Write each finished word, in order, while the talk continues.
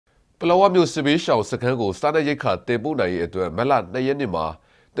ပလောဝမျိုးစစ်ဘေးရှောင်စခန်းကိုစားတဲ့ရိတ်ခါတင်ပို့နိုင်ရေးအတွက်မလ2ရက်နေ့မှာ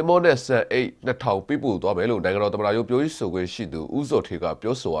တင်မောနဲ့ဆန်အိတ်2000ပြပို့သွားမယ်လို့နိုင်ငံတော်သမ္မတရုံးပြောရေးဆိုခွင့်ရှိသူဦးစောထေက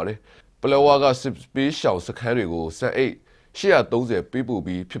ပြောဆိုပါတယ်။ပလောဝကစစ်ဘေးရှောင်စခန်းတွေကိုဆန်အိတ်830ပြပို့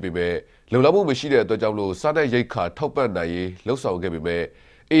ပြီးဖြစ်ပေမဲ့လုံလောက်မှုမရှိတဲ့အတွက်ကြောင့်လို့စားတဲ့ရိတ်ခါထောက်ပံ့နိုင်ရေးလှုံ့ဆော်ခဲ့ပေမဲ့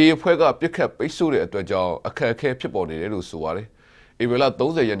အေးအဖွဲ့ကပြစ်ခတ်ပိတ်ဆို့တဲ့အတွက်ကြောင့်အခက်အခဲဖြစ်ပေါ်နေတယ်လို့ဆိုပါတယ်။ဧပြီလ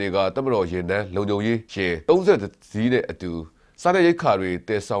30ရက်နေ့ကတမတော်ရင်တန်းလုံခြုံရေးရှင်30စီးနဲ့အတူစားတဲ့ရိတ်ခါတွေတ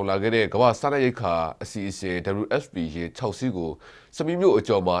ည်ဆောင်လာခဲ့တဲ့ကမ္ဘာစားတဲ့ရိတ်ခါအစီအစဉ် WFP ရေ6စီးကိုစပီးမျိုးအ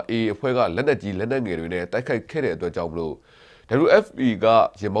ကျော်မှာ AA အဖွဲ့ကလက်နက်ကြီးလက်နက်ငယ်တွေနဲ့တိုက်ခိုက်ခဲ့တဲ့အတွက်ကြောင့်မလို့ WFP က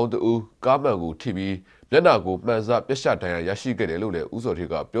ရင်မောင်းတူကားမှန်ကိုထိပြီးမျက်နှာကိုမှန်စပြက်ရှဒဏ်ရာရရှိခဲ့တယ်လို့လည်းဦးစောထေ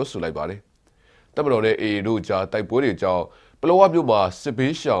ကပြောဆိုလိုက်ပါတယ်။တမတော်နဲ့ AA တို့ကြားတိုက်ပွဲတွေကြောင့်ပလောဝမြို့မှာစစ်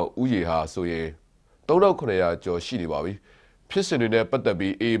ဘေးရှောင်ဥယေဟာဆိုရင်3900ကျော်ရှိနေပါပြီ။ဖြစ်စဉ်တွေနဲ့ပတ်သက်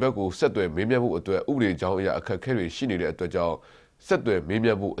ပြီး AA ဘက်ကိုဆက်သွယ်မေးမြန်းမှုအတွက်ဥပဒေကြောင်းအရအခက်အခဲတွေရှိနေတဲ့အတွက်ကြောင့်ဆက်သွယ်မေးမြ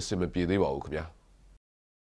န်းမှုအဆင်မပြေသေးပါဘူးခင်ဗျာ။